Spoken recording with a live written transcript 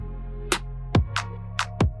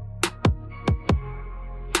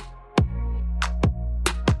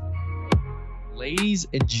Ladies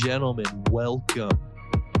and gentlemen, welcome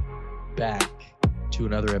back to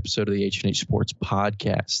another episode of the H&H Sports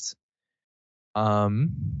Podcast.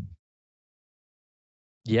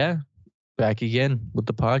 Back again with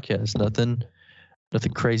the podcast. Nothing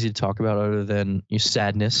crazy to talk about other than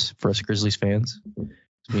sadness for us Grizzlies fans.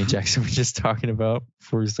 As me and Jackson were just talking about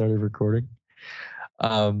before we started recording.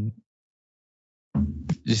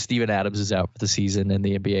 Steven Adams is out for the season, and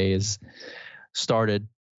the NBA has started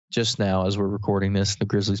just now as we're recording this. The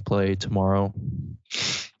Grizzlies play tomorrow.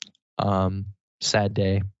 Sad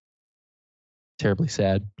day. Terribly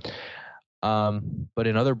sad. But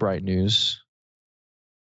in other bright news,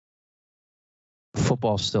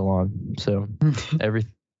 football's still on. So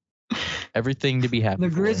everything to be happy The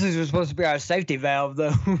for. Grizzlies were supposed to be our safety valve,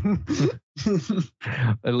 though.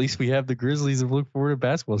 At least we have the Grizzlies to look forward to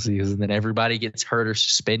basketball season. And then everybody gets hurt or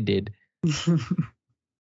suspended. And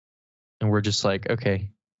we're just like, okay.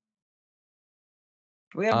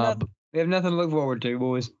 We have nothing to look forward to,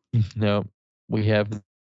 boys. No, we have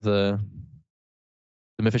the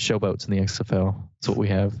Memphis Showboats in the XFL. That's what we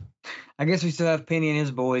have. I guess we still have Penny and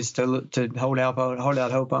his boys to hold out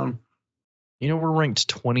hope on. We're ranked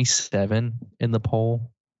 27 in the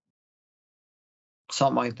poll.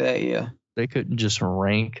 Something like that, yeah. They couldn't just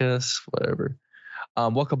rank us, whatever.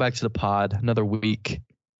 Welcome back to the pod. Another week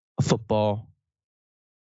of football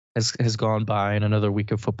has gone by, and another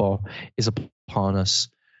week of football is upon us.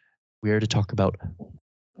 We are to talk about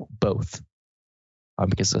both,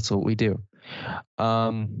 because that's what we do.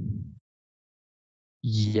 Nothing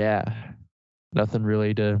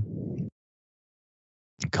really to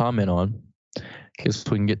comment on. Guess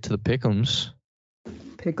we can get to the pick'ems.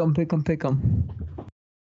 Pick 'em.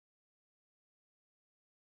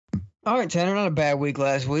 All right, Tanner, not a bad week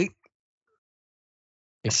last week.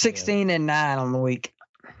 16-9 on the week.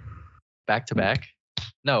 Back to back?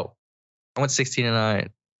 No, I went 16-9.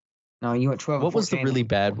 No, you went 12. What was the really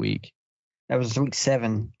bad week? That was week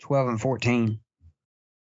 7, 12-14.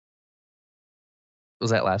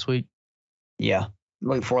 Was that last week? Yeah,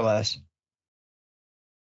 week 4 last.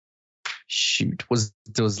 Shoot, was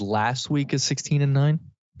last week a 16-9?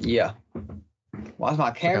 Yeah. Why is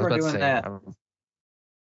my camera doing that? Thought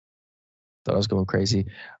I was going crazy.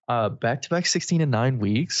 Back to back 16-9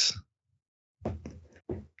 weeks.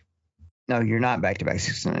 No, you're not back to back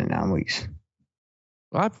 16-9 weeks.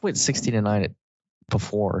 Well, I've went 16-9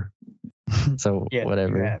 before, so Yeah,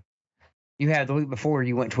 whatever. You had the week before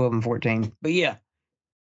you went 12-14, but yeah,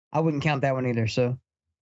 I wouldn't count that one either. So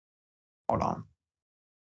hold on.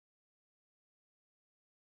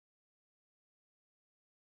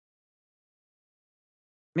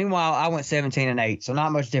 Meanwhile, I went 17-8, so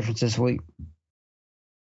not much difference this week.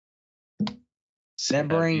 That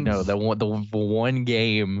brings the one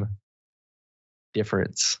game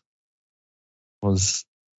difference was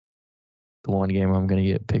the one game I'm gonna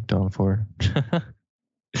get picked on for.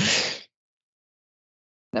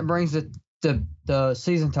 That brings the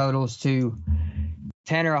season totals to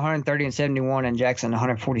Tanner 130-71 and Jackson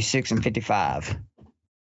 146-55. A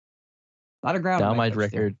lot of ground. Now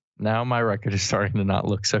my record is starting to not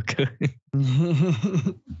look so good.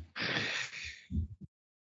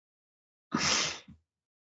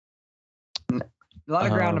 A lot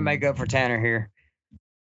of ground to make up for Tanner here.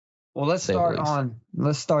 Well, let's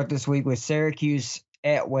start this week with Syracuse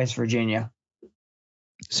at West Virginia.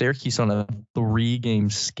 Syracuse on a 3-game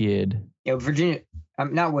skid. Yeah,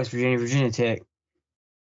 not West Virginia, Virginia Tech.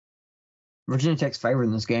 Virginia Tech's favored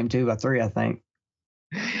in this game too by 3, I think.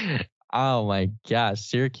 Oh my gosh,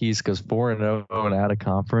 Syracuse goes 4-0 and out of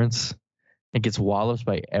conference and gets walloped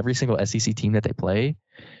by every single SEC team that they play.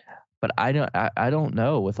 But I don't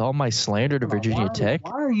know. With all my slander to Virginia Tech.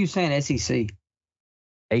 Why are you saying SEC?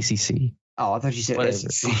 ACC. Oh, I thought you said Whatever.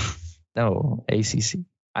 SEC. No, ACC.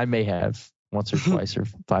 I may have once or twice or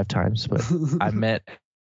 5 times, but I meant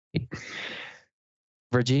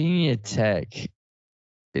Virginia Tech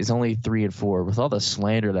is only 3-4 with all the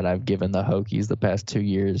slander that I've given the Hokies the past 2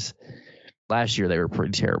 years. Last year they were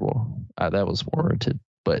pretty terrible. That was warranted,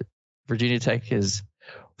 but Virginia Tech is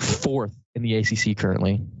 4th in the ACC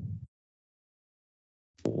currently.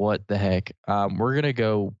 What the heck? We're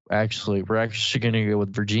actually gonna go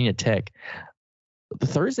with Virginia Tech. The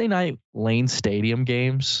Thursday night Lane Stadium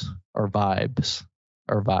games are vibe.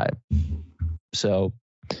 So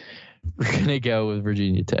we're gonna go with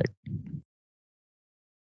Virginia Tech.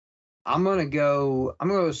 I'm gonna go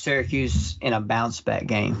with Syracuse in a bounce back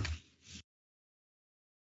game.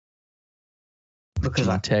 Because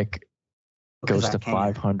Virginia Tech goes to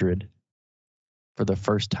 500 for the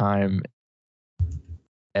first time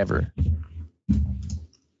ever.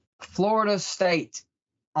 Florida State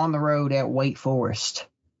on the road at Wake Forest.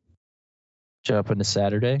 Jumping to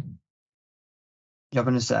Saturday.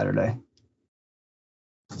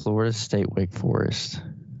 Florida State, Wake Forest.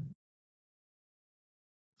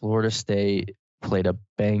 Florida State played a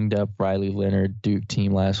banged-up Riley Leonard Duke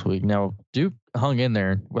team last week. Now, Duke hung in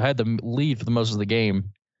there. We had the lead for the most of the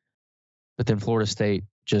game. But then Florida State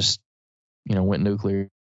just, went nuclear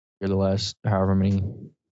the last however many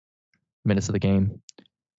minutes of the game.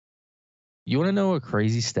 You want to know a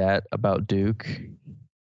crazy stat about Duke?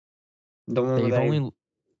 They've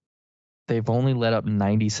only let up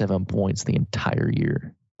 97 points the entire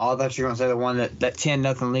year. I thought you were going to say the one that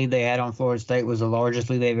 10-0 lead they had on Florida State was the largest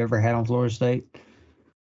lead they've ever had on Florida State.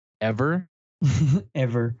 Ever?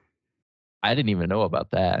 Ever. I didn't even know about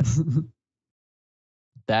that.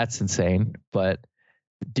 That's insane. But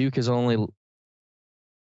Duke has only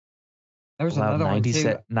There's another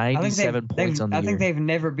 97 points on the year. I think they've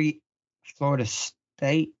never beat Florida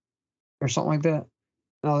State or something like that.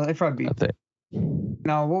 No, they probably beat.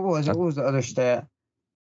 No, what was it? What was the other stat?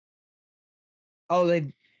 Oh,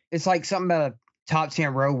 it's like something about a top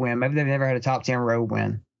 10 road win. Maybe they've never had a top 10 road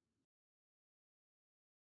win.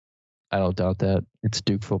 I don't doubt that. It's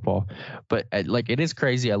Duke football. But it is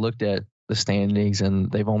crazy. I looked at the standings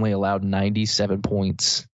and they've only allowed 97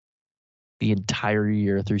 points the entire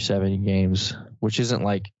year through 70 games, which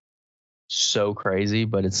isn't so crazy,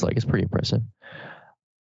 but it's pretty impressive.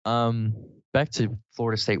 Back to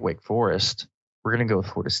Florida State, Wake Forest. We're going to go with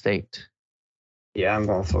Florida State. Yeah, I'm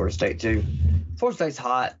going with Florida State too. Florida State's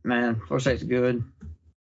hot, man. Florida State's good.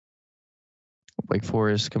 Wake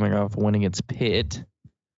Forest coming off a win against Pitt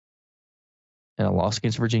and a loss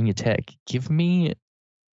against Virginia Tech. Give me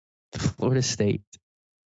Florida State.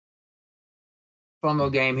 Fun little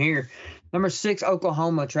game here. Number 6,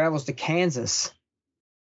 Oklahoma travels to Kansas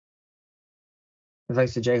to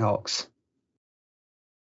face the Jayhawks.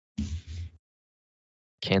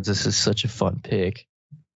 Kansas is such a fun pick.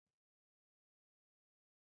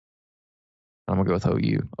 I'm going to go with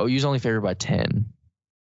OU. OU's only favored by 10.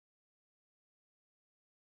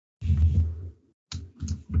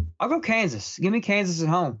 I'll go Kansas. Give me Kansas at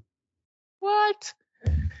home. What?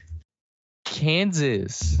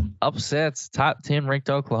 Kansas upsets top 10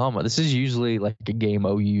 ranked Oklahoma. This is usually a game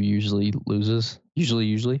OU usually loses.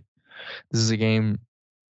 Usually. This is a game.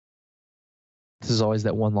 This is always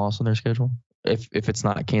that one loss on their schedule. If it's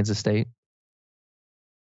not Kansas State.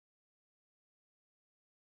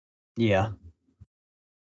 Yeah.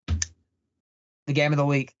 The game of the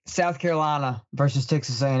week: South Carolina versus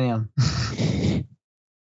Texas A&M.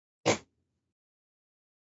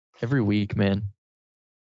 Every week, man.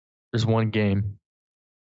 There's one game.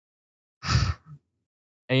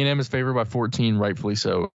 A&M is favored by 14, rightfully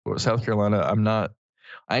so. South Carolina,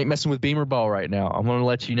 I ain't messing with Beamer ball right now. I'm going to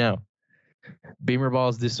let you know. Beamer ball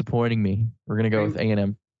is disappointing me. We're going to go with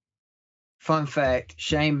A&M. Fun fact,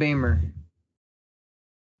 Shane Beamer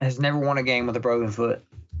has never won a game with a broken foot.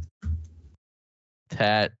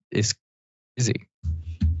 That is easy.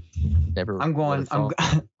 Never. I'm going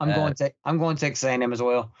Texas A&M as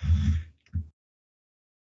well.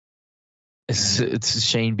 It's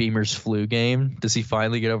Shane Beamer's flu game. Does he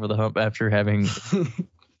finally get over the hump after having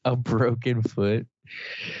a broken foot?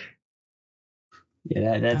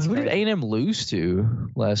 Yeah, that's who did A&M lose to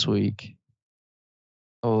last week?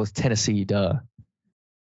 Oh, it's Tennessee. Duh.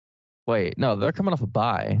 Wait, no, they're coming off a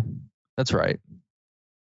bye. That's right.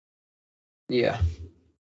 Yeah.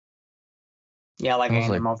 Yeah, I like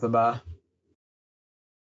A&M off the bye.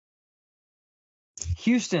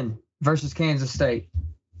 Houston versus Kansas State.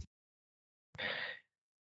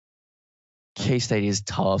 K-State is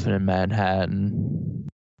tough and in Manhattan.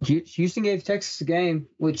 Houston gave Texas a game,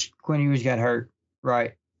 which Quinn Ewers got hurt.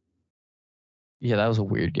 Right. Yeah, that was a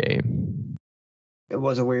weird game. It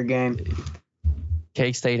was a weird game.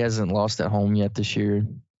 K-State hasn't lost at home yet this year.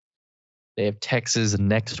 They have Texas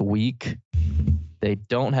next week. They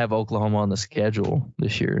don't have Oklahoma on the schedule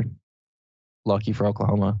this year. Lucky for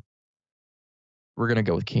Oklahoma. We're going to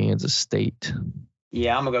go with Kansas State.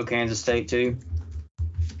 Yeah, I'm going to go Kansas State too.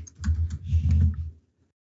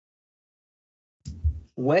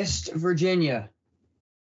 West Virginia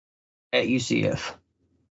at UCF.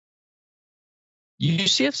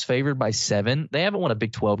 UCF's favored by 7. They haven't won a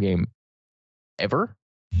Big 12 game ever.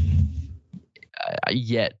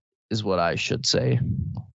 Yet is what I should say.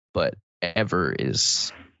 But ever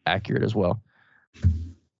is accurate as well.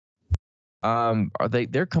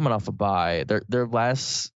 They're coming off a bye. They're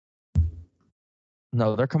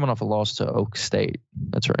coming off a loss to Oak State.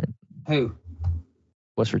 That's right. Who?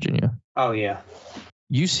 West Virginia. Oh yeah.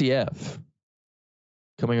 UCF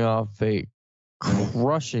coming off a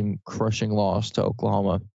crushing loss to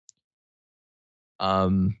Oklahoma. I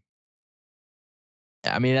mean,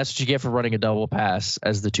 that's what you get for running a double pass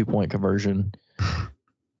as the 2-point conversion.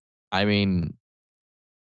 I mean,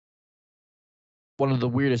 one of the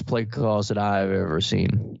weirdest play calls that I've ever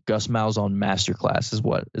seen. Gus Malzahn masterclass is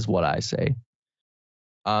what I say.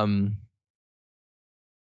 But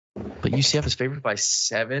UCF is favored by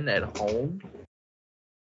 7 at home.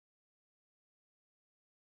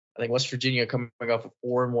 I think West Virginia, coming off a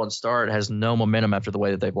 4-1 start, has no momentum after the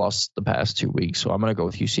way that they've lost the past 2 weeks. So I'm going to go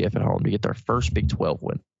with UCF at home to get their first Big 12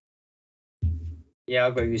 win. Yeah,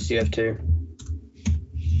 I'll go UCF too.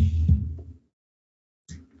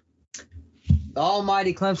 The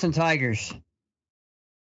almighty Clemson Tigers.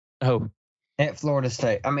 Oh. At Florida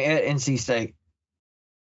State. I mean, at NC State.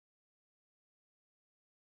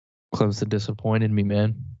 Clemson disappointed me,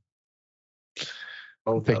 man.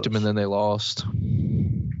 Both Picked them and then they lost.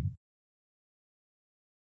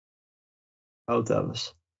 Both of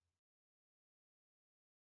us.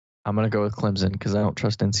 I'm going to go with Clemson because I don't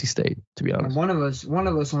trust NC State, to be honest. One of us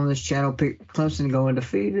on this channel picked Clemson to go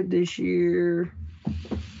undefeated this year.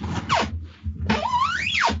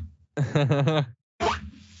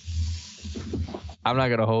 I'm not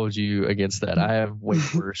going to hold you against that. I have way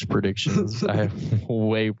worse predictions. I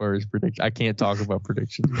can't talk about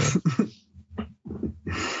predictions.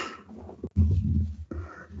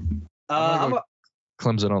 I'm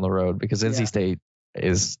Clemson on the road because NC State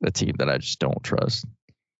is a team that I just don't trust.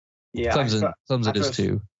 Yeah, Clemson is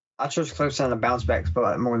too. I trust Clemson in a bounce back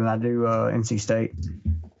spot more than I do NC State.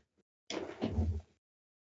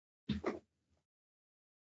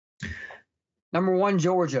 Number 1,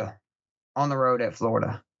 Georgia, on the road at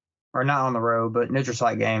Florida. Or not on the road, but neutral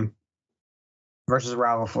site game versus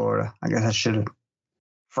rival Florida. I guess I should have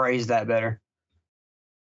phrased that better.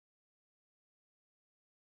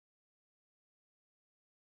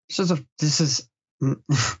 This is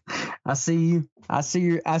I see you.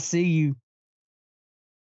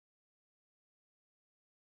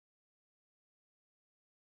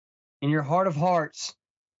 In your heart of hearts,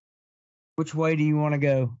 which way do you want to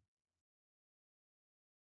go?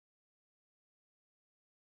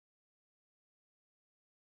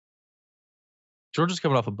 Georgia's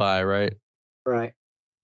coming off a bye, right? Right.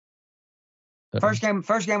 First game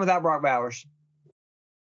without Brock Bowers.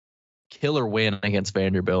 Killer win against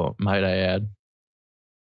Vanderbilt, might I add.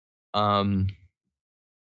 And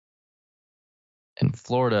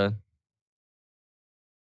Florida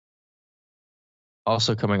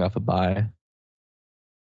also coming off a bye.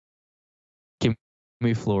 Give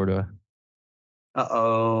me Florida.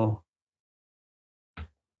 Uh-oh.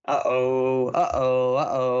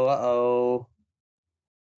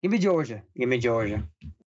 Give me Georgia.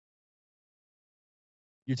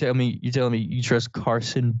 You're telling me you trust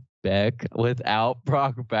Carson Beck without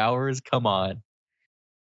Brock Bowers? Come on.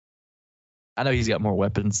 I know he's got more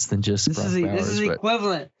weapons than just Brock Bowers. This is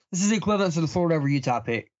equivalent. This is equivalent to the Florida over Utah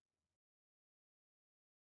pick.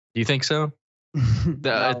 Do you think so?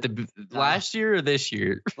 Last year or this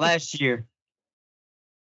year? Last year.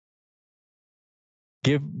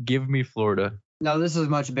 Give me Florida. No, this is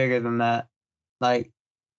much bigger than that. Like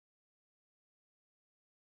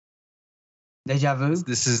deja vu.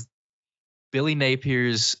 This is Billy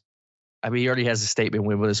Napier's. I mean, he already has a statement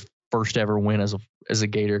win, but his first ever win as a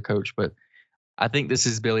Gator coach. But I think this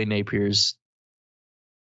is Billy Napier's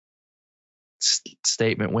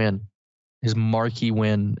statement win, his marquee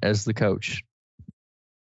win as the coach.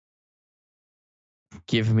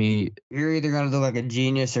 Give me. You're either gonna look like a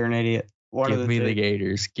genius or an idiot. Give me the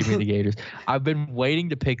Gators. Give me the Gators. I've been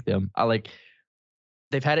waiting to pick them.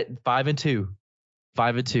 They've had it 5-2.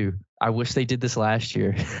 5-2. I wish they did this last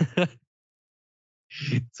year.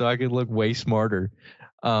 So I could look way smarter.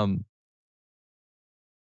 Florida's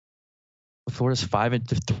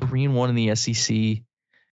 3-1 in the SEC.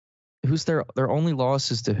 Who's their only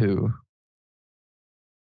losses to who?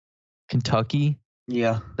 Kentucky?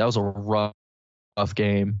 Yeah. That was a rough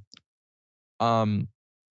game. And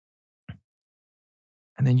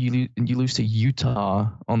then you lose to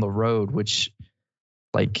Utah on the road, which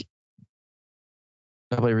nobody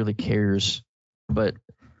really cares. But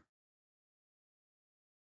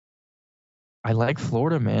I like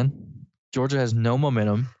Florida, man. Georgia has no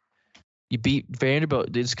momentum. You beat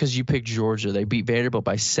Vanderbilt. It's because you picked Georgia. They beat Vanderbilt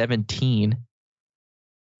by 17.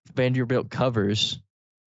 Vanderbilt covers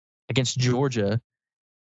against Georgia.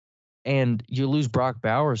 And you lose Brock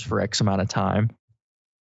Bowers for X amount of time.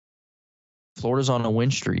 Florida's on a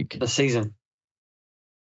win streak. The season.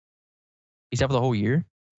 He's out for the whole year?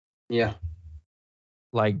 Yeah.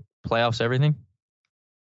 Like playoffs, everything?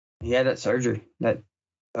 He had that surgery. That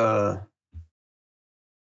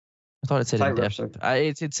thought it said Tight reps are- indefinitely.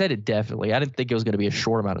 It said indefinitely. I didn't think it was going to be a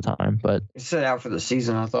short amount of time, but It said out for the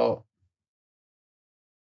season, I thought.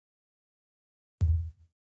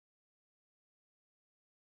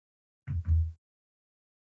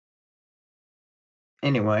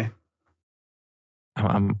 Anyway,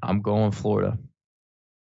 I'm going Florida.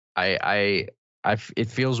 It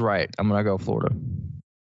feels right. I'm gonna go Florida.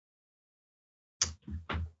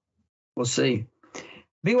 we'll see.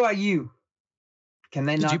 BYU. Can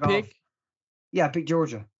they Did knock you pick? off? Yeah, I picked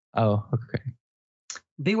Georgia. Oh, okay.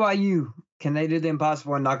 BYU. Can they do the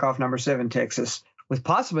impossible and knock off number 7 Texas with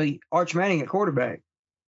possibly Arch Manning at quarterback?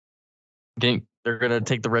 Think they're gonna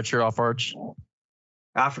take the red shirt off Arch?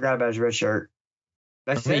 I forgot about his red shirt.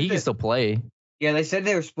 They I said mean, he can that- still play. yeah, they said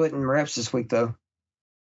they were splitting reps this week though.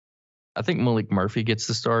 I think Malik Murphy gets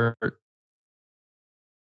the start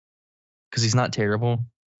because he's not terrible.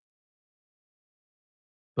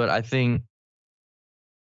 But I think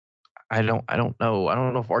I don't know. I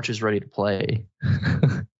don't know if Arch is ready to play.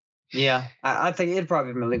 Yeah, I think it'd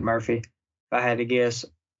probably be Malik Murphy if I had to guess.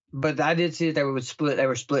 But I did see that they would split. They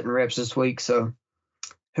were splitting reps this week, so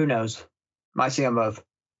who knows? Might see them both.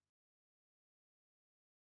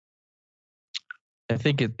 I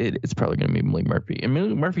think it's probably going to be Malik Murphy. And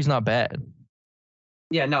Malik Murphy's not bad.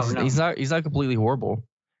 Yeah, no. He's not completely horrible.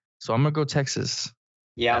 So I'm gonna go Texas.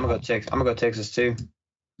 Yeah, I'm gonna go Texas. I'm gonna go Texas too.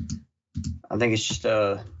 I think it's just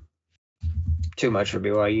too much for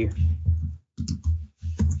BYU.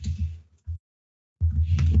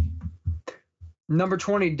 Number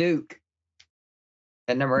 20 Duke.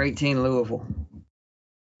 At number 18 Louisville.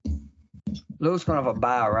 Louisville's gonna have a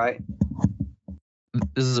bye, right?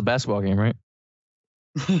 This is a basketball game, right?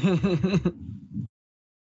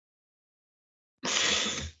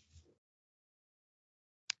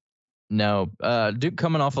 No. Duke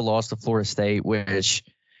coming off a loss to Florida State, which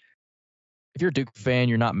if you're a Duke fan,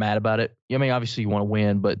 you're not mad about it. I mean, obviously you want to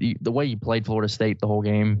win, but the way you played Florida State the whole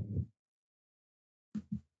game,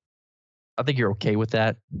 I think you're okay with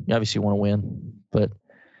that. You obviously want to win, but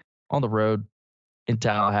on the road in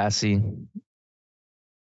Tallahassee,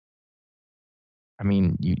 I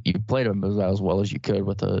mean, you played them as well as you could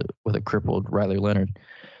with a crippled Riley Leonard.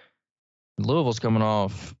 Louisville's coming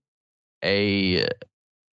off a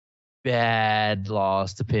bad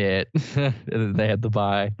loss to Pitt. They had the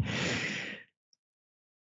bye.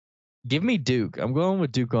 Give me Duke. I'm going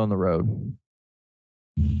with Duke on the road.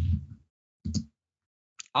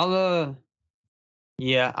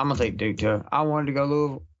 Yeah, I'm gonna take Duke too. I wanted to go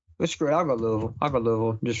Louisville. But screw it, I'll go Louisville. I'll go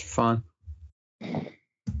Louisville just for fun.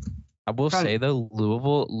 I will say though,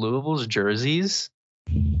 Louisville's jerseys,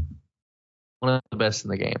 one of the best in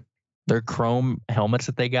the game. Their chrome helmets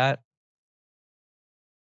that they got,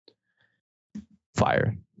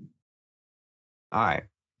 fire. All right.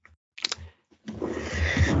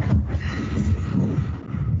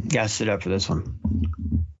 Gotta sit up for this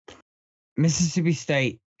one. Mississippi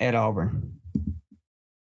State at Auburn.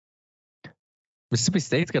 Mississippi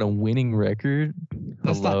State's got a winning record.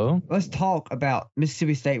 Hello. Let's talk about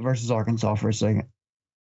Mississippi State versus Arkansas for a second.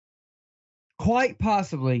 Quite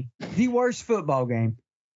possibly the worst football game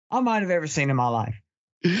I might have ever seen in my life.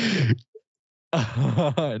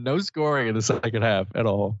 No scoring in the second half at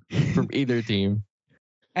all from either team.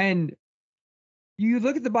 And you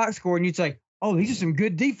look at the box score and you'd say, oh, these are some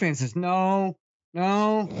good defenses. No,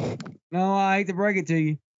 I hate to break it to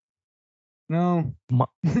you. No.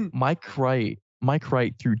 Mike Wright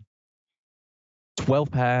threw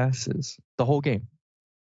 12 passes the whole game.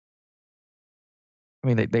 I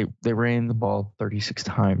mean, they ran the ball 36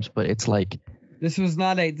 times, but it's like this was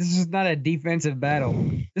not a defensive battle.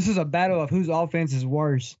 This is a battle of whose offense is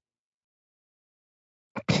worse.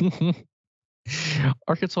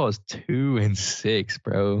 Arkansas is 2-6,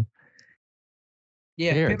 bro.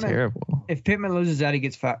 Yeah, they're terrible. If Pittman loses out, he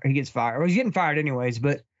gets fired. Well, he's getting fired anyways,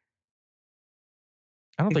 but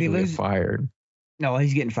I don't think he'll get fired. No,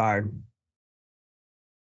 he's getting fired.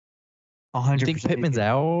 100%. You think Pittman's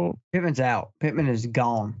out? Pittman's out. Pittman is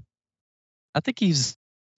gone. I think he's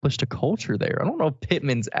pushed a culture there. I don't know if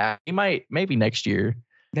Pittman's out. He might, maybe next year.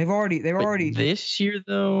 They've already this year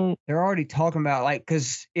though. They're already talking about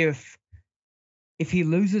because if he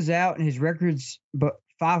loses out and his record's but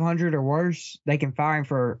 500 or worse, they can fire him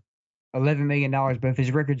for $11 million. But if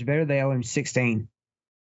his record's better, they owe him 16.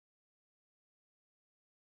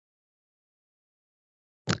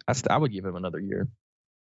 I would give him another year.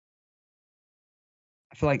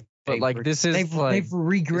 I feel like, but like this is they've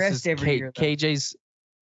regressed every year.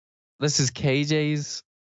 This is KJ's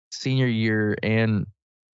senior year, and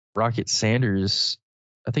Rocket Sanders.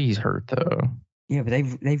 I think he's hurt though. Yeah, but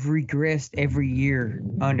they've regressed every year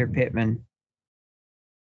under Pittman.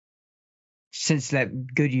 since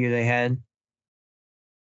that good year they had.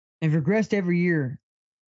 They've regressed every year,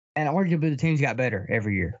 and arguably the team's got better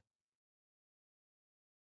every year.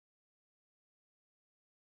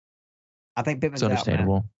 I think Pittman's It's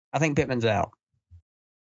understandable. out, man. I think Pittman's out.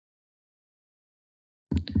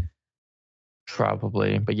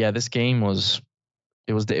 Probably, but yeah, this game was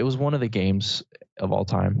one of the games of all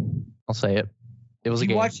time. I'll say it. It was a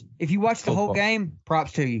game. If you watched the whole Football. game,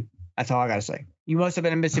 props to you. That's all I gotta say. You must have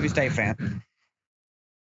been a Mississippi State fan.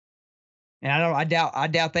 And I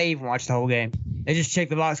doubt they even watched the whole game. They just checked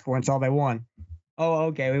the box score and saw they won. Oh,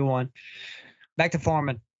 okay, we won. Back to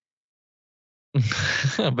farming.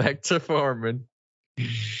 Back to farming.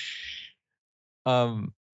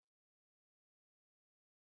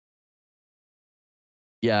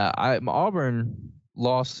 Yeah, Auburn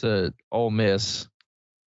lost to Ole Miss,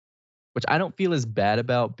 which I don't feel as bad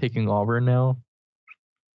about picking Auburn now.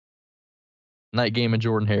 Night game of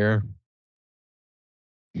Jordan Hare.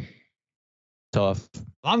 Tough.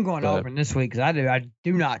 I'm going to Auburn this week because I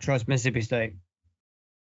do not trust Mississippi State.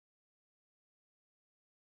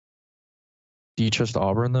 Do you trust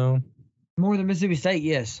Auburn though? More than Mississippi State,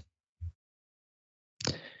 yes.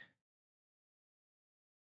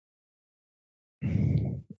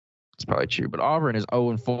 It's probably true, but Auburn is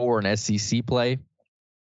 0-4 in SEC play.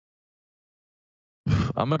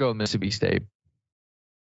 I'm gonna go with Mississippi State.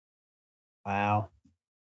 Wow.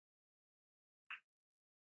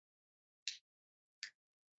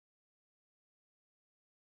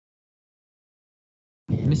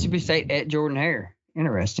 Mississippi State at Jordan Hare.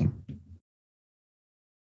 Interesting.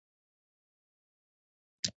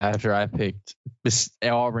 After I picked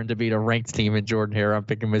Auburn to beat a ranked team in Jordan Hare, I'm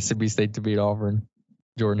picking Mississippi State to beat Auburn.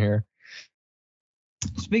 Jordan Hare.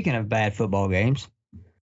 Speaking of bad football games,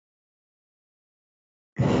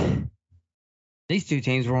 these two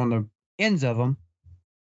teams were on the ends of them.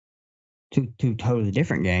 Two totally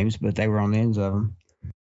different games, but they were on the ends of them.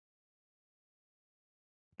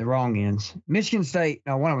 The wrong ends. Michigan State.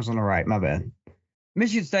 No, one of them was on the right. My bad.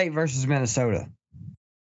 Michigan State versus Minnesota.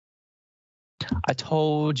 I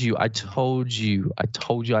told you. It's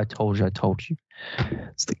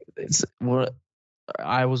what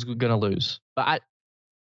I was gonna lose, but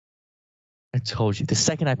I told you the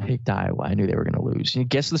second I picked Iowa, I knew they were gonna lose. You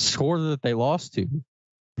guess the score that they lost to?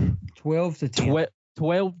 12-10.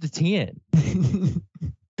 12-10.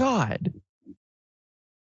 God.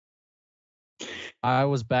 I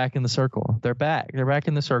was back in the circle. They're back. They're back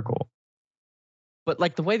in the circle. But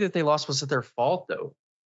like the way that they lost wasn't their fault though.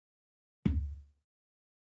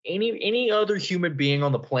 Any other human being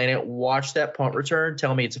on the planet watch that punt return,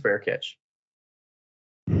 tell me it's a fair catch.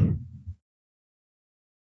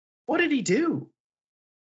 What did he do?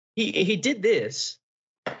 He did this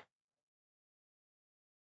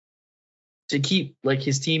to keep like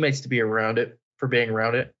his teammates to be around it for being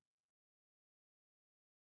around it.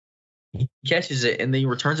 He catches it and then he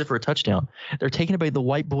returns it for a touchdown. They're taking away the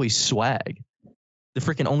white boy's swag. The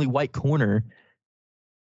freaking only white corner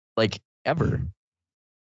like ever.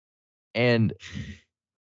 And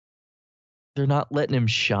they're not letting him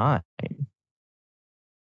shine.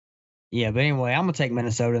 Yeah, but anyway, I'm gonna take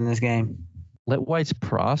Minnesota in this game. Let whites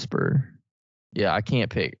prosper. Yeah, I can't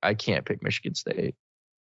pick Michigan State.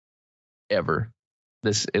 Ever.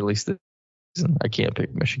 At least this season, I can't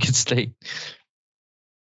pick Michigan State.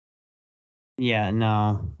 Yeah,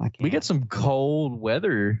 no, I can't. We got some cold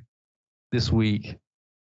weather this week.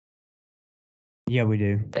 Yeah, we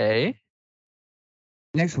do. Eh?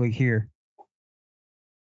 Next week here.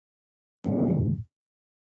 Well,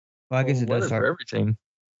 I guess it does start. For everything.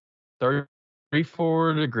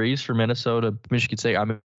 34 degrees for Minnesota, Michigan State.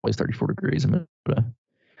 I'm always 34 degrees in Minnesota.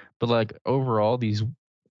 But like overall, these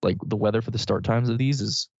like the weather for the start times of these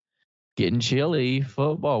is getting chilly.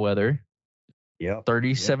 Football weather. Yeah.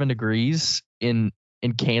 37 degrees in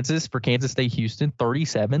Kansas for Kansas State, Houston.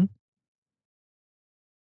 37.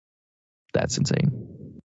 That's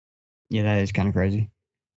insane. Yeah, that is kind of crazy.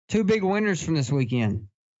 Two big winners from this weekend.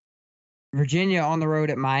 Virginia on the road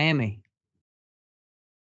at Miami.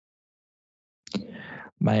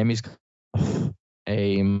 Miami's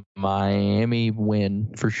a Miami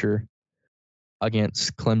win for sure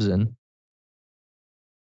against Clemson.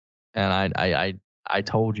 And I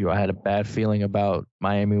told you I had a bad feeling about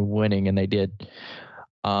Miami winning, and they did.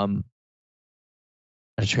 I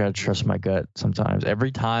just gotta trust my gut sometimes.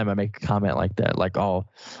 Every time I make a comment like that, like, oh,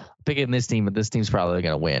 picking this team, but this team's probably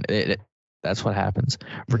gonna win. That's what happens.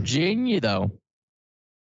 Virginia, though,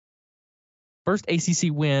 first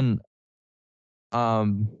ACC win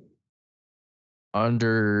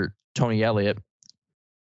under Tony Elliott,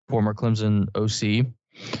 former Clemson OC.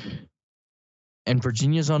 And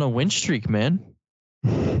Virginia's on a win streak, man.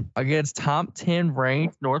 Against top 10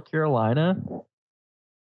 ranked North Carolina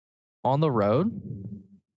on the road.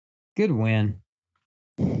 Good win.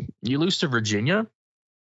 You lose to Virginia?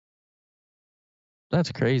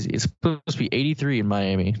 That's crazy. It's supposed to be 83 in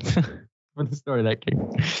Miami for the start of that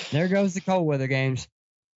game. There goes the cold weather games.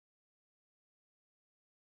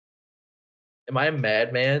 Am I a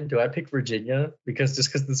madman? Do I pick Virginia because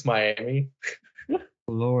it's Miami? Oh,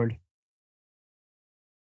 Lord.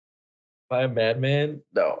 Am I a madman?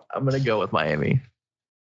 No, I'm gonna go with Miami.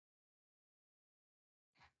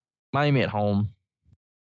 Miami at home,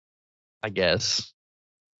 I guess.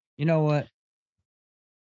 You know what?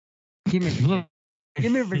 Give me Virginia.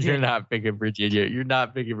 Give me Virginia. You're not picking Virginia. You're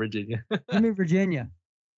not picking Virginia. Give me Virginia.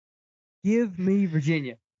 Give me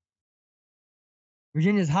Virginia.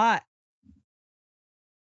 Virginia's hot.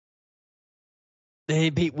 They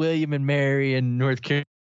beat William and Mary in North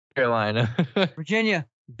Carolina. Virginia,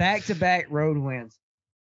 back-to-back road wins.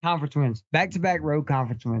 Conference wins. Back-to-back road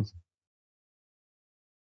conference wins.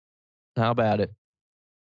 How about it?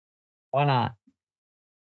 Why not?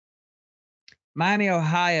 Miami,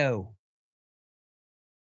 Ohio.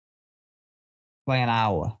 Playing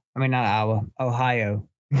Iowa. I mean, not Iowa. Ohio.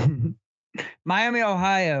 Miami,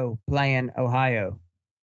 Ohio. Playing Ohio.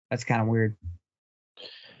 That's kind of weird.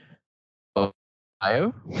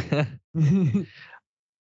 Ohio? I'm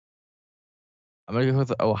going to go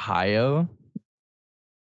with Ohio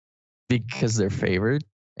because they're favored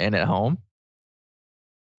and at home.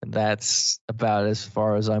 And that's about as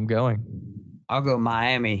far as I'm going. I'll go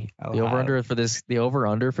Miami. Ohio. The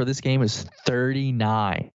over-under for this game is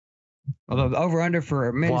 39. Although the over-under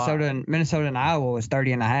for Minnesota and Iowa was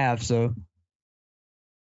 30.5, so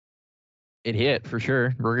it hit for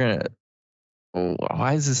sure. We're gonna.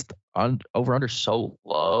 Why is this over-under so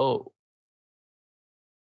low?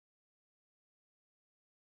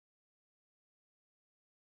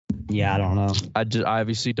 Yeah, I don't know. I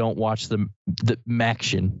obviously don't watch the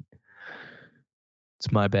Maction.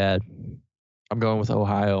 It's my bad. I'm going with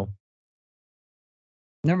Ohio.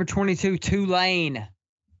 Number 22, Tulane.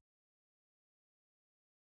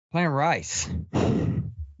 Playing Rice.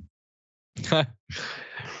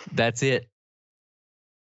 That's it.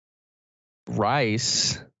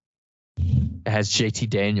 Rice has JT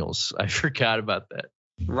Daniels. I forgot about that.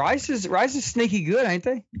 Rice is sneaky good, ain't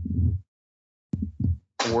they?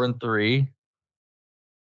 4-3.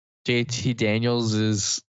 JT Daniels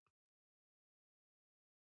is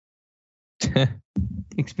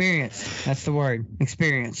experienced. That's the word.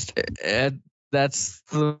 Experienced. That's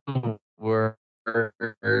the word,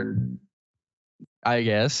 I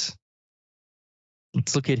guess.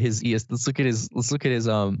 Let's look at his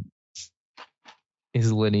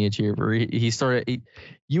his lineage here. He started at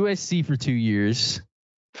USC for 2 years,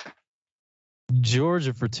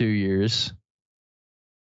 Georgia for 2 years,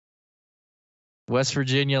 West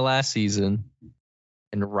Virginia last season,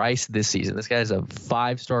 and Rice this season. This guy's a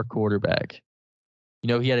 5-star quarterback. You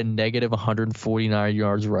know, he had a negative 149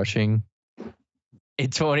 yards rushing in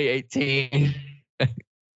 2018.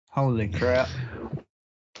 Holy crap.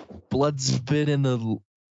 Blood's been in the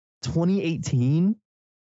 2018.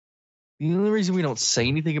 The only reason we don't say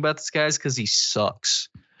anything about this guy is because he sucks.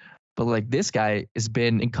 But like this guy has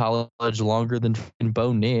been in college longer than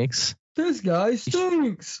Bo Nix. This guy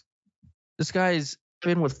stinks. This guy's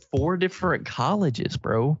been with 4 different colleges,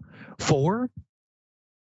 bro. 4?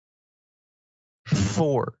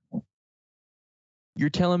 4. You're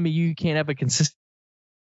telling me you can't have a consistent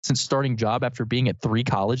starting job after being at 3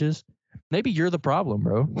 colleges? Maybe you're the problem,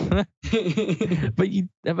 bro. But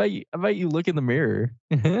how about you look in the mirror?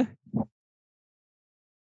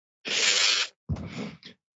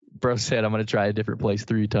 Bro said I'm gonna try a different place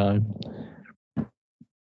 3 times.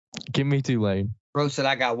 Give me Tulane. Bro said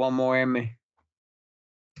I got one more in me.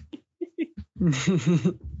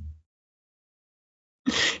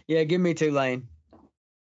 Yeah, give me Tulane.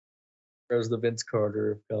 Bro's the Vince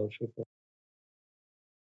Carter of college football.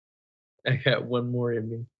 I got one more in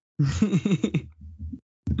me.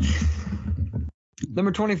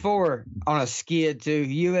 Number 24 on a skid too.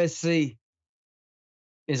 USC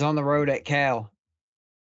is on the road at Cal.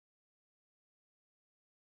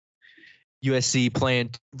 USC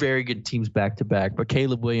playing very good teams back to back, but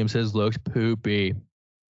Caleb Williams has looked poopy.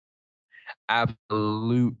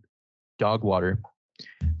 Absolute dog water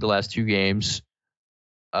the last 2 games.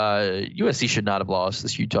 USC should not have lost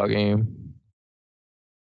this Utah game.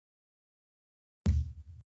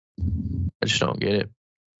 I just don't get it.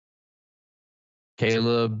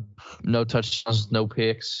 Caleb, no touchdowns, no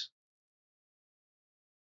picks.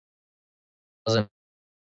 Doesn't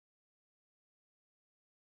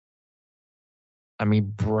I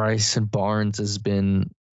mean, Bryson Barnes has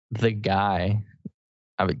been the guy.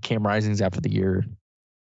 I mean, Cam Rising's out for the year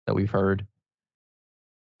that we've heard.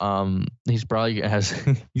 He's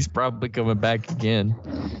probably coming back again.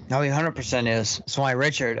 No, he 100% is. That's why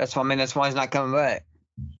Richard. That's why he's not coming back.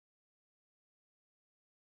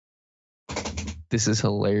 This is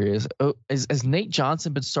hilarious. Oh, has Nate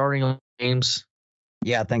Johnson been starting on games?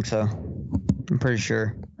 Yeah, I think so. I'm pretty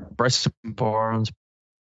sure. Bryson Barnes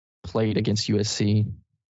played against USC.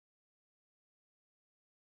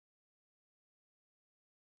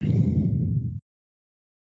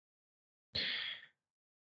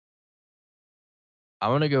 I'm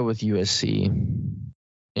going to go with USC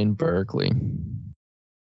in Berkeley.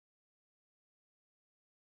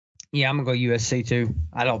 Yeah, I'm going to go USC too.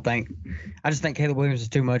 I just think Caleb Williams is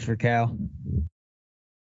too much for Cal.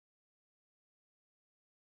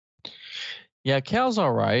 Yeah, Cal's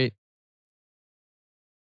all right.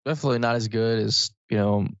 Definitely not as good as,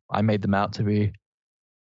 I made them out to be.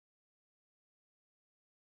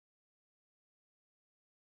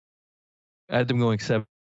 I had them going 7-5,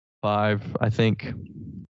 I think,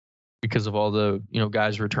 because of all the,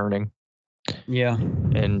 guys returning. Yeah.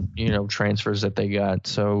 And, transfers that they got.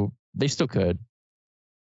 So they still could.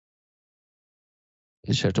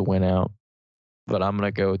 They just have to win out. But I'm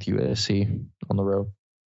going to go with USC on the road.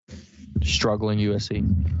 Struggling USC.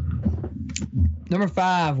 Number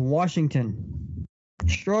 5, Washington.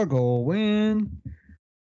 Struggle win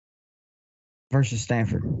versus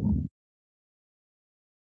Stanford.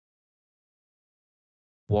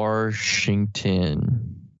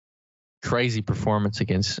 Washington. Crazy performance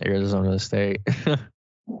against Arizona State.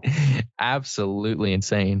 Absolutely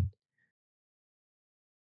insane.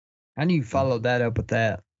 How do you follow that up with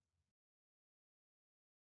that?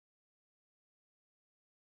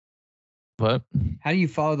 What? How do you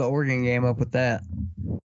follow the Oregon game up with that?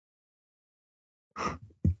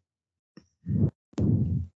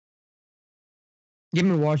 Give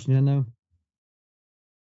me Washington, though.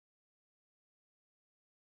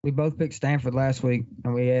 We both picked Stanford last week,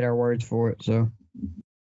 and we ate our words for it, so.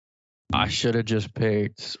 I should have just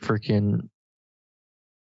picked freaking.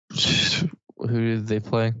 Who did they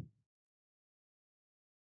play?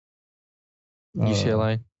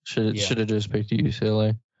 UCLA. Should have just picked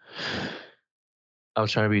UCLA. I was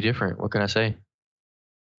trying to be different. What can I say?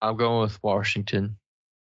 I'm going with Washington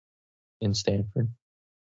and Stanford.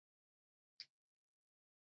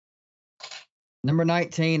 Number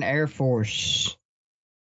 19, Air Force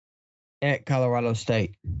at Colorado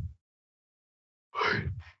State.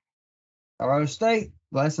 Colorado State,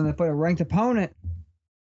 last time they put a ranked opponent.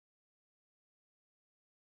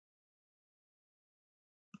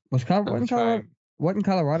 Wasn't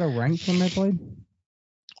Colorado ranked when they played?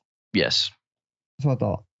 Yes. That's what I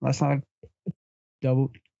thought. Last night,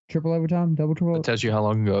 triple overtime. It tells you how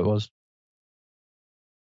long ago it was.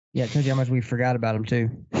 Yeah, it tells you how much we forgot about them,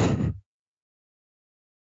 too.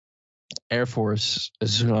 Air Force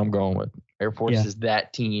is who I'm going with. Air Force is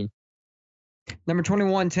that team. Number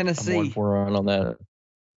 21, Tennessee. I'm 1-for-1 on that.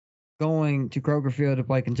 Going to Kroger Field to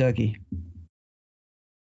play Kentucky.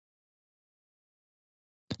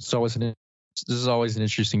 This is always an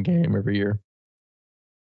interesting game every year.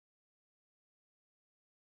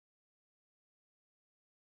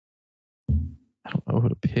 I don't know who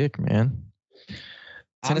to pick, man.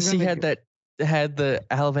 Tennessee had the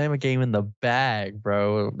Alabama game in the bag,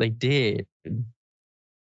 bro. They did.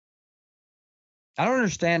 I don't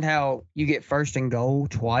understand how you get first and goal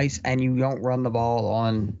twice and you don't run the ball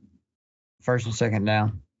on first and second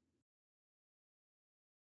down.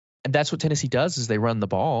 And that's what Tennessee does is they run the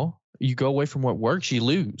ball. You go away from what works, you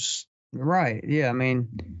lose. Right. Yeah, I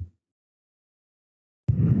mean.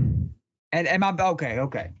 And am I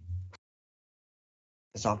okay.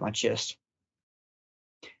 It's off my chest.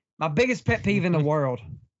 My biggest pet peeve in the world.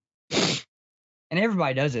 And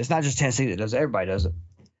everybody does it. It's not just Tennessee that does it. Everybody does it.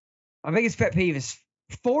 My biggest pet peeve is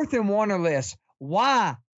 4th and 1 or less.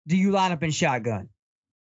 Why do you line up in shotgun?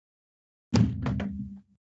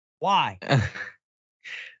 Why?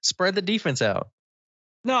 Spread the defense out.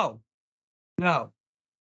 No.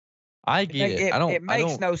 I get it. It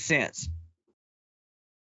makes no sense.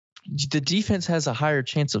 The defense has a higher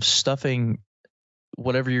chance of stuffing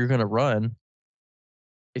whatever you're going to run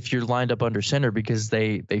if you're lined up under center because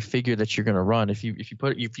they figure that you're going to run. If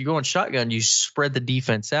you go in shotgun, you spread the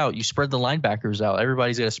defense out. You spread the linebackers out.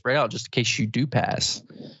 Everybody's going to spread out just in case you do pass.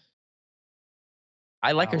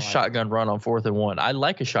 I like a shotgun run on 4th and 1. I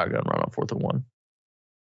like a shotgun run on 4th and 1.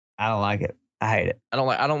 I don't like it. I hate it.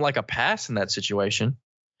 I don't like a pass in that situation,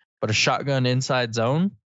 but a shotgun inside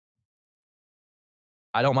zone,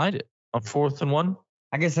 I don't mind it on 4th and 1.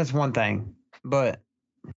 I guess that's one thing. But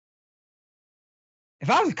if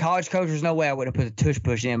I was a college coach, there's no way I would have put the tush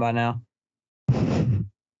push in by now.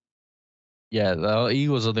 Yeah, the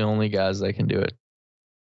Eagles are the only guys that can do it.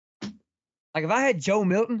 Like, if I had Joe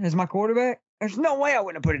Milton as my quarterback, there's no way I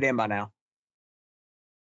wouldn't have put it in by now.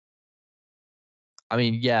 I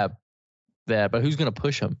mean, yeah, but who's going to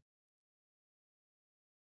push him?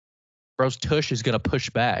 Bro's tush is going to push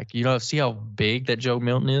back. You know, see how big that Joe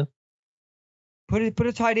Milton is? Put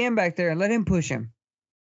a tight end back there and let him push him.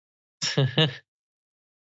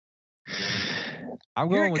 I'm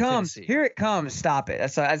Here going it with comes. Tennessee. Here it comes. Stop it.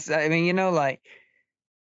 That's. I mean, you know, like.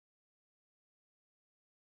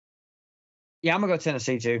 Yeah, I'm gonna go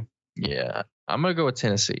Tennessee too. Yeah, I'm going to go with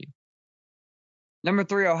Tennessee. Number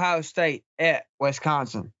 3, Ohio State at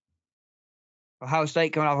Wisconsin. Ohio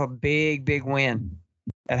State coming off a big win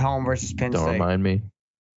at home versus Penn Don't State.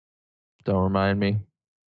 Don't remind me.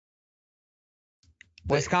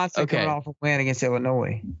 Wisconsin coming off a win against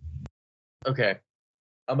Illinois. Okay.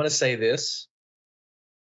 I'm going to say this.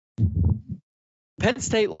 Penn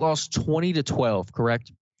State lost 20-12,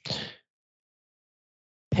 correct?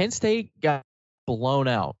 Penn State got blown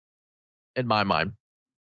out, in my mind.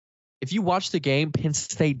 If you watch the game, Penn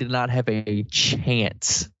State did not have a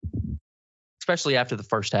chance, especially after the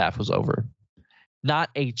first half was over. Not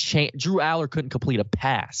a chance. Drew Aller couldn't complete a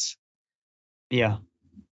pass. Yeah,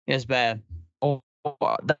 it's bad.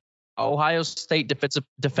 The Ohio State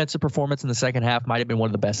defensive performance in the second half might have been one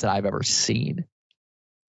of the best that I've ever seen.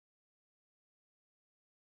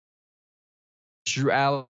 Drew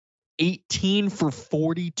Aller, 18 for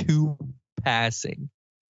 42 passing.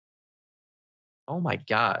 Oh my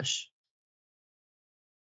gosh.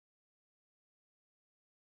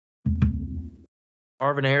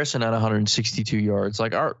 Marvin Harrison at 162 yards.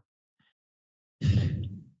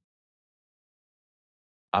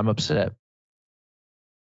 I'm upset.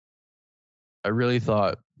 I really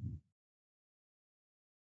thought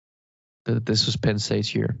that this was Penn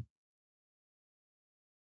State's year.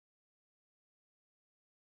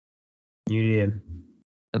 You did.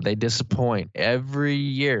 And they disappoint every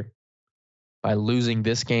year by losing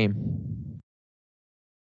this game.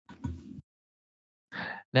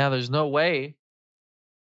 Now, there's no way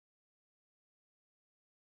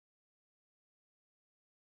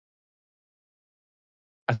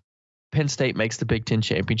Penn State makes the Big Ten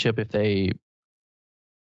championship if they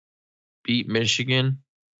beat Michigan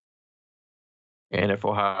and if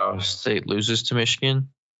Ohio State loses to Michigan.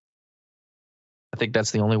 I think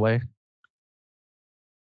that's the only way.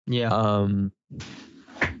 Yeah.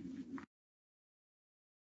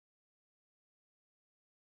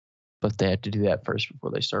 But they had to do that first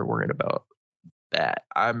before they start worrying about that.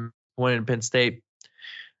 I'm winning Penn State.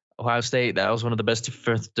 Ohio State, that was one of the best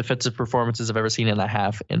defensive performances I've ever seen in a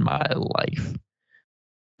half in my life.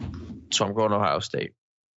 So I'm going Ohio State.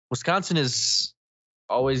 Wisconsin is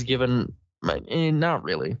always given, not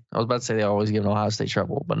really. I was about to say they always give Ohio State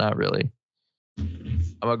trouble, but not really.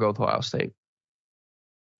 I'm going to go with Ohio State.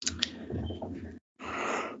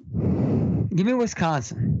 Give me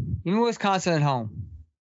Wisconsin. Give me Wisconsin at home.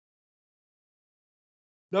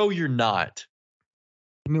 No, you're not.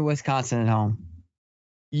 Give me Wisconsin at home.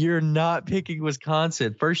 You're not picking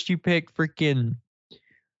Wisconsin. First you pick freaking,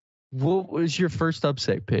 what was your first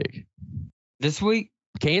upset pick? This week?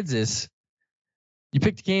 Kansas. You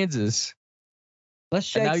picked Kansas. Let's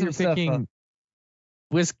shake and now some you're stuff picking up.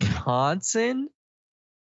 Wisconsin?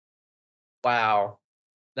 Wow.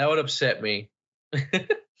 That would upset me.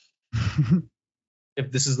 If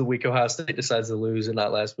this is the week Ohio State decides to lose and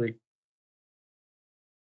not last week.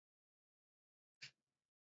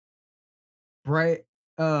 Braden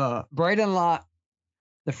Lott,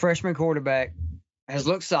 the freshman quarterback, has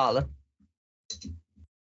looked solid.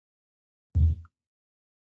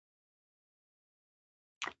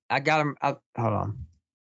 I got him. Hold on.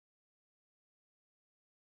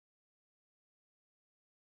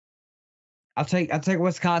 I'll take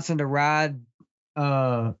Wisconsin to ride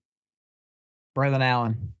Braylon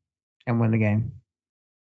Allen and win the game.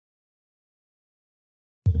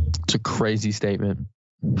 It's a crazy statement.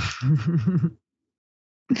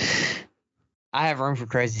 I have room for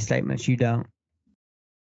crazy statements. You don't.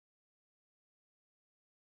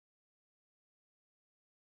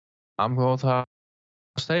 I'm going with Ohio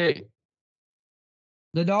State.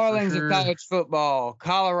 The darlings sure. of college football,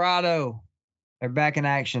 Colorado, they're back in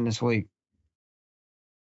action this week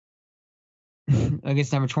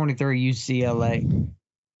against number 23 UCLA.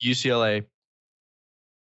 UCLA.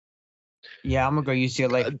 Yeah, I'm gonna go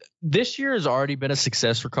UCLA. This year has already been a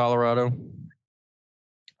success for Colorado.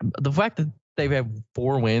 The fact that they've had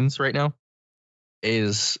 4 wins right now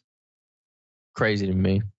is crazy to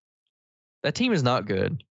me. That team is not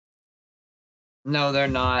good. No, they're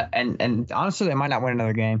not. And honestly, they might not win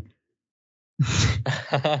another game.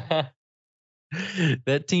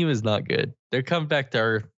 That team is not good. They're coming back to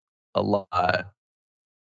earth a lot.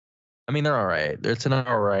 I mean, they're all right. It's an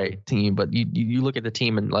all right team, but you look at the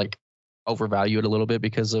team and like overvalue it a little bit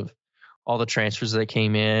because of all the transfers that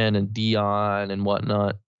came in and Dion and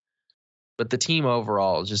whatnot. But the team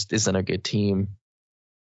overall just isn't a good team.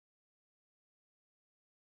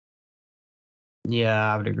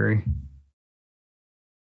 Yeah, I would agree.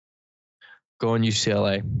 Going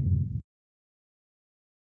UCLA.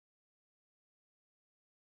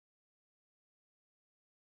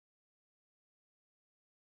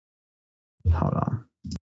 Hold on.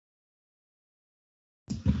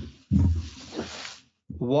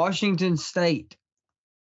 Washington State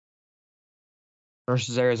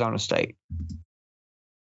versus Arizona State.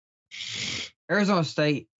 Arizona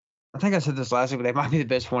State, I think I said this last week, but they might be the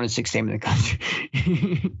best 1-6 team in the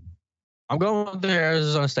country. I'm going with the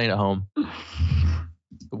Arizona State at home.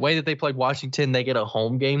 The way that they played Washington, they get a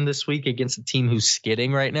home game this week against a team who's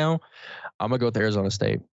skidding right now. I'm going to go with Arizona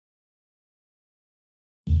State.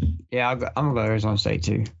 Yeah, I'm going to go Arizona State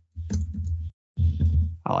too.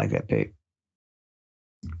 I like that pick.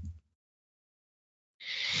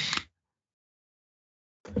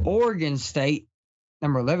 Oregon State,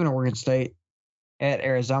 number 11 Oregon State at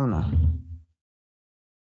Arizona.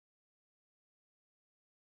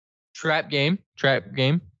 Trap game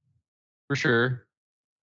for sure.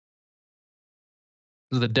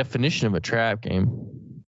 This is the definition of a trap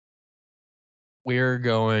game. We're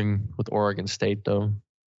going with Oregon State though.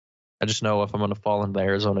 I just know if I'm going to fall into the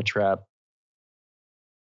Arizona trap,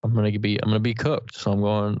 I'm going to be cooked. So I'm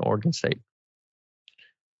going Oregon State.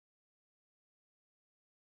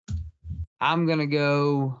 I'm going to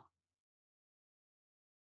go.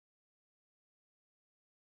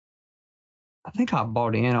 I think I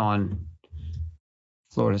bought in on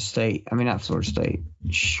Florida State. I mean, not Florida State.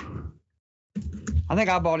 I think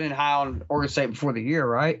I bought in high on Oregon State before the year,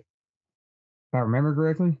 right? If I remember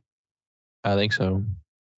correctly. I think so.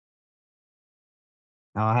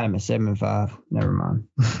 No, I had him at 7-5. Never mind.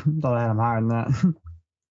 Thought I had him higher than that.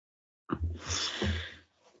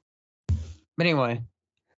 But anyway.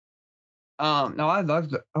 No, I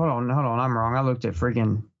looked. Hold on. I'm wrong. I looked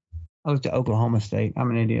at Oklahoma State.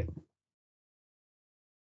 I'm an idiot.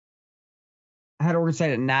 I had Oregon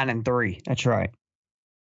State at 9-3. That's right.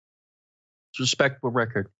 It's a respectable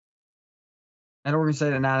record. I had Oregon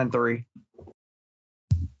State at 9-3.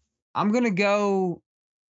 I'm gonna go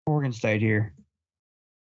Oregon State here.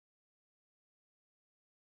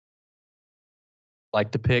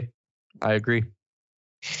 Like the pick. I agree.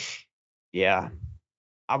 Yeah.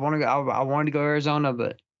 I wanted to go Arizona,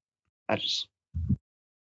 but I just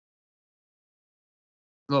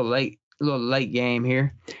a little late game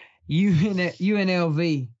here.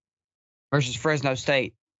 UNLV versus Fresno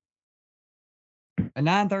State. A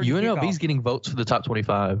 9:30 UNLV is kickoff. getting votes for the top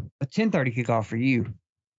 25. A 10:30 kickoff for you.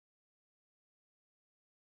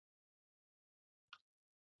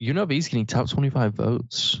 UNLV is getting top 25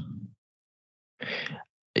 votes.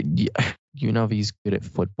 UNLV is good at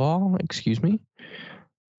football. Excuse me.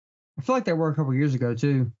 I feel like they were a couple years ago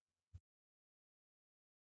too.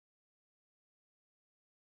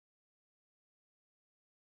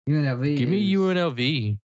 UNLV. Give me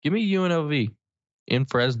UNLV. Give me UNLV in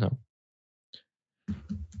Fresno.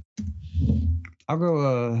 I'll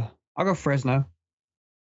go Fresno.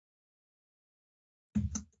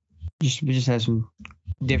 We just have some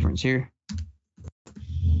difference here.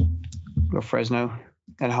 Go Fresno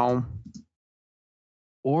at home.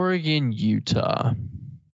 Oregon, Utah.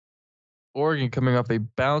 Oregon coming off a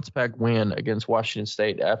bounce back win against Washington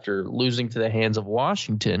State after losing to the hands of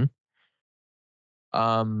Washington.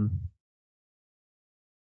 Man,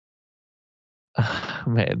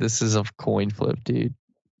 this is a coin flip, dude.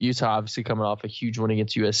 Utah obviously coming off a huge win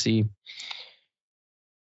against USC.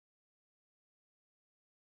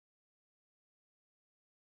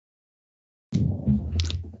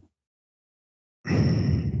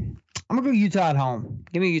 I'm gonna go Utah at home.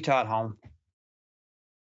 Give me Utah at home.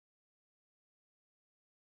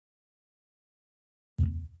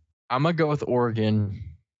 I'm gonna go with Oregon.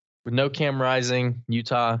 With no Cam Rising,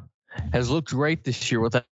 Utah has looked great this year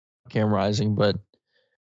without Cam Rising, but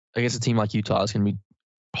against a team like Utah, it's gonna be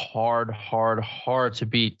hard to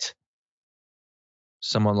beat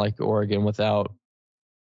someone like Oregon without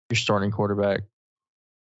your starting quarterback.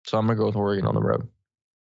 So I'm gonna go with Oregon on the road.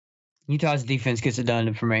 Utah's defense gets it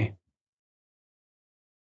done for me.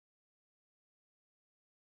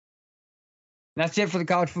 That's it for the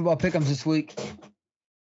college football pick'ems this week.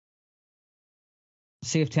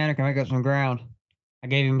 See if Tanner can make up some ground. I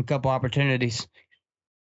gave him a couple opportunities.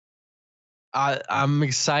 I'm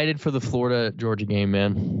excited for the Florida Georgia game,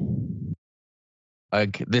 man.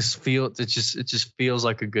 Like it just feels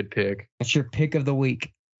like a good pick. That's your pick of the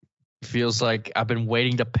week. Feels like I've been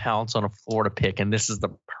waiting to pounce on a Florida pick, and this is the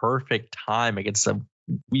perfect time against a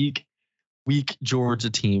weak Georgia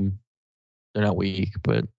team. They're not weak,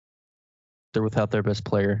 but they're without their best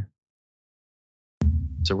player.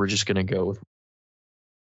 So we're just gonna go with.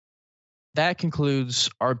 That concludes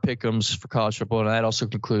our pick'ems for college football, and that also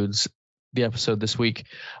concludes the episode this week.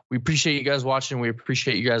 We appreciate you guys watching. We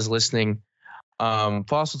appreciate you guys listening. Follow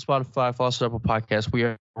us on Spotify, follow us on Apple Podcasts. We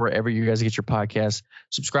are wherever you guys get your podcasts.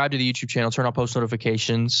 Subscribe to the YouTube channel. Turn on post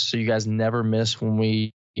notifications so you guys never miss when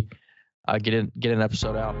we get an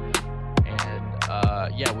episode out.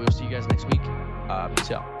 And we'll see you guys next week.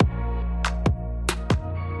 Peace out.